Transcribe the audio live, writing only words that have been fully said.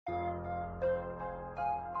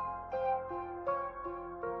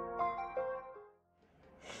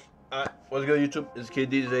What's good, YouTube? It's Kid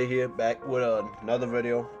DjZay here, back with another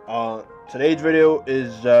video. Today's video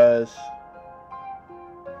is just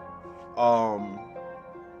wow.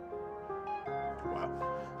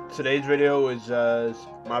 Today's video is just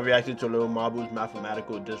my reaction to Lil Mabu's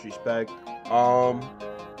mathematical disrespect.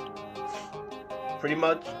 Pretty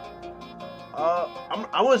much.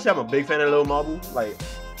 I wouldn't say I'm a big fan of Lil Mabu. Like,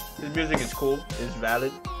 his music is cool, it's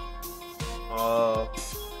valid.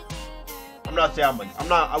 I'm not saying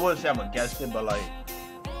I wouldn't say I'm against it, but like,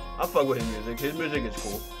 I fuck with his music. His music is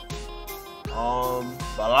cool.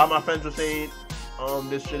 But a lot of my friends were saying,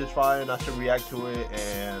 this shit is fire and I should react to it,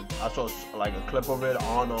 and I saw like a clip of it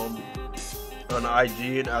on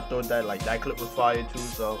IG, and I thought that like that clip was fire too.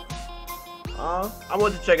 So, I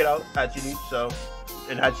wanted to check it out actually. So,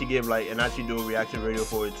 and actually do a reaction video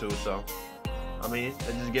for it too. So, I mean,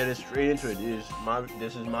 let's just get it straight into it.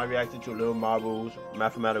 This is my reaction to Lil Mabu's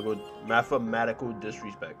mathematical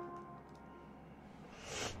disrespect.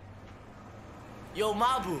 Yo,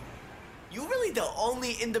 Mabu, you really the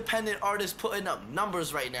only independent artist putting up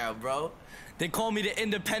numbers right now, bro. They call me the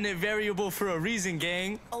independent variable for a reason,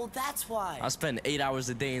 gang. Oh, that's why. I spend 8 hours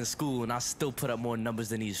a day in school and I still put up more numbers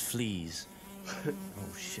than these fleas.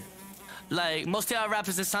 Oh, shit. Like, most of y'all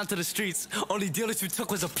rappers that signed to the streets, only deal that you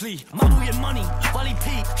took was a plea. Mabu get money, Wally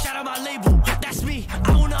P, shout out my label, that's me. I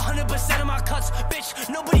own 100% of my cuts, bitch,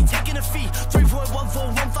 nobody taking a fee.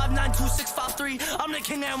 3.14159263, I'm the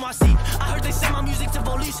king of NYC. I heard they send my music to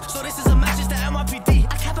police, so this is a message to NYPD.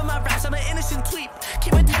 I cap in my raps, I'm an innocent tweet.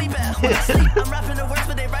 Keep a teddy bear when I sleep. I'm rapping the words,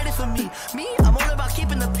 but they write it for me. Me, I'm all about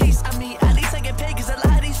keeping the peace. I mean, at least I get paid, cause a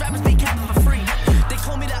lot of these rappers be capping for free. They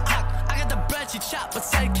call me the Ock, I got the bread, she chop, but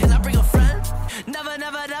said, can I bring a friend? Never,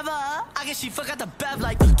 never, never. I guess she forgot the bev,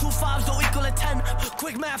 like 2 5s don't equal a 10.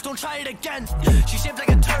 Quick math, don't try it again. She shaped like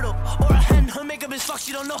a turtle or a hen. Her makeup is fucked,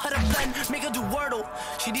 she don't know how to blend. Make her do Wordle.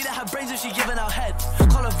 She need to have brains if she giving out head.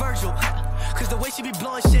 Call her Virgil, cause the way she be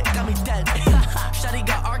blowing shit got me dead. Shawty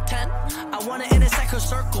got arc 10. I wanna intersect her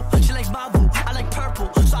circle. She like Mabu, I like purple.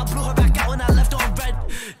 So I blew her back out when I left her on red.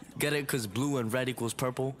 Get it? Cause blue and red equals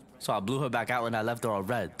purple. So I blew her back out when I left her on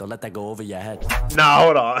red. Don't let that go over your head. Nah,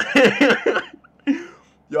 hold on.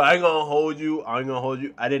 Yo, I ain't gonna hold you.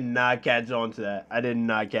 I did not catch on to that.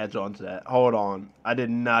 Hold on. I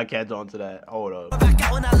did not catch on to that. Hold up. Back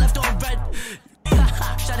out when I left her on red.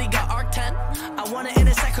 Shawty got arc 10. I wanna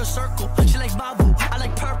intersect her circle. She like Mabu, I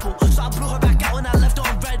like purple. So I blew her back out when I left her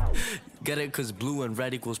on red. Get it? Cause blue and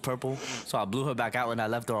red equals purple. So I blew her back out when I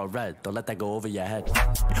left her on red. Don't let that go over your head. 1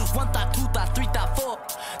 thought, 2 thought, 3 thought, 4.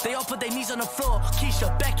 They all put their knees on the floor.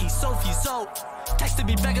 Keisha, Becky, Sophie, Zoe. Texting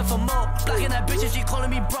me begging for more. Blocking that bitch if she calling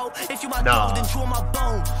me bro. If you my dog, then chew on my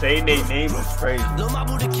bone. Saying their name is crazy. Lil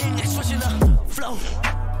Mabu the king, switching the flow.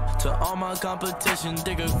 To all my competition,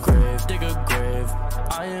 dig a grave, dig a grave.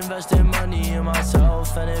 I invested money in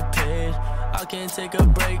myself and it paid. I can't take a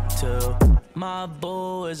break till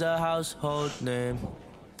Mabu is a household name.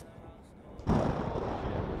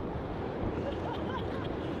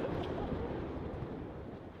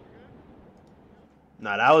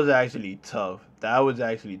 Nah, that was actually tough. I want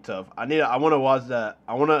to watch that.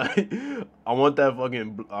 I want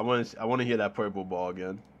to hear that purple ball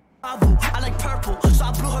again. I like purple, so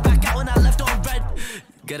I blew her back out when I left her on red.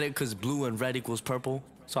 Get it? Cause blue and red equals purple.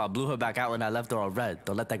 So I blew her back out when I left her on red.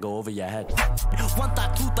 Don't let that go over your head. 1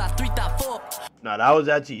 thought, 2 thought, 3 thought, 4. Nah, that was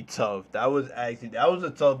actually tough. That was a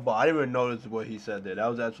tough ball. I didn't even notice what he said there. That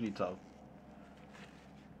was actually tough.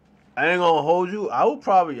 I ain't gonna hold you. I'm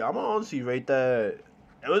gonna honestly rate that.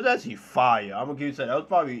 It was actually fire. I'm gonna keep saying that was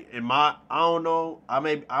probably in my. I don't know. I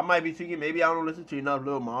might be thinking maybe I don't listen to enough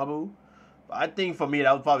Lil Mabu, but I think for me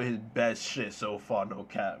that was probably his best shit so far. No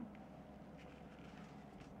cap.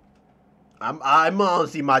 I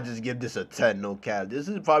honestly might just give this a 10. No cap. This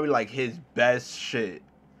is probably like his best shit.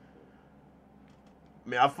 I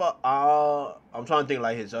mean, I'm trying to think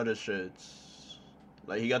like his other shits.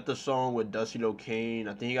 Like he got the song with DjZay08.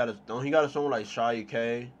 I think he got a song with like Shy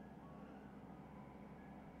K.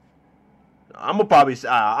 I'm gonna probably say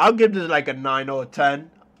I'll give this like a 9 or a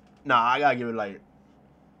 10. Nah, I gotta give it like.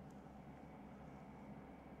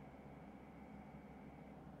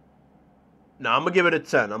 Nah, I'm gonna give it a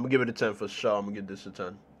 10. I'm gonna give it a 10 for sure. I'm gonna give this a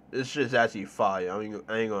 10. This shit's actually fire. I ain't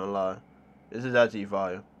gonna lie. This is actually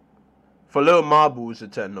fire. For Lil Mabu, it's a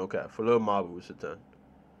 10. No cap. For Lil Mabu, it's a 10.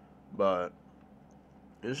 But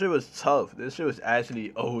this shit was tough. This shit was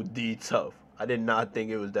actually OD tough. I did not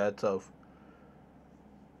think it was that tough.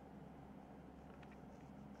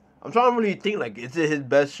 I'm trying to really think, like, is it his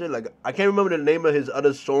best shit? Like, I can't remember the name of his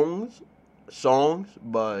other songs,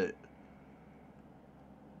 but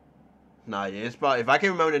nah, yeah, it's probably, if I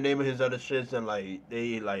can remember the name of his other shits, then like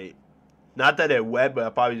Not that they're wet, but I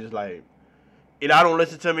probably just like, either I don't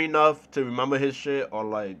listen to him enough to remember his shit, or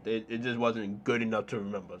like it just wasn't good enough to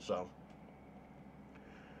remember. So,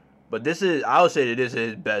 but I would say that this is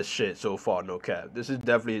his best shit so far. No cap. This is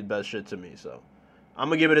definitely his best shit to me. So, I'm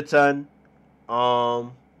gonna give it a 10.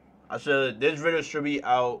 This video should be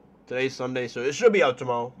out today's Sunday, so it should be out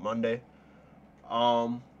tomorrow, Monday.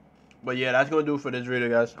 But yeah, that's gonna do it for this video,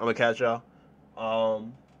 guys. I'm gonna catch y'all.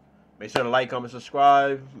 Make sure to like, comment,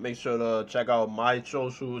 subscribe. Make sure to check out my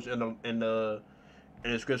socials in the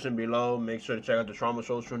description below. Make sure to check out the Trauma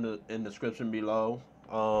social in the description below.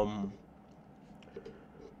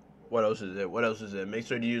 What else is it? Make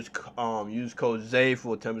sure to use code ZAY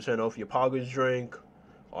for 10% off your Poggers drink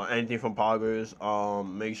or anything from Poggers.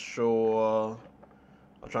 Make sure.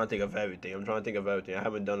 I'm trying to think of everything. I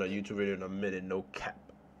haven't done a YouTube video in a minute. No cap.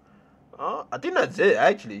 I think that's it,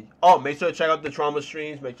 actually. Oh, make sure to check out the Trauma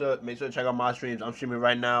streams. Make sure to check out my streams. I'm streaming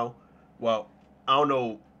right now. Well, I don't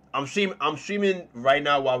know. I'm streaming right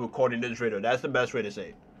now while recording this video. That's the best way to say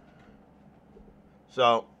it.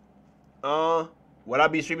 So, will I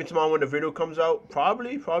be streaming tomorrow when the video comes out?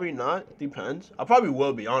 Probably not. Depends. I probably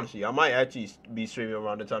will be, honestly. I might actually be streaming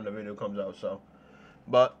around the time the video comes out. So,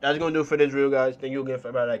 but that's gonna do it for this video, guys. Thank you again for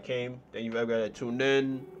everybody that came. Thank you for everybody that tuned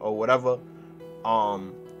in or whatever.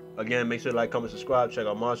 Again, make sure to like, comment, subscribe. Check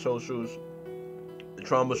out my socials, the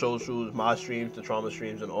Trauma socials, my streams, the Trauma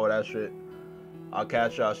streams, and all that shit. I'll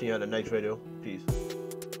catch y'all. See you in the next video. Peace.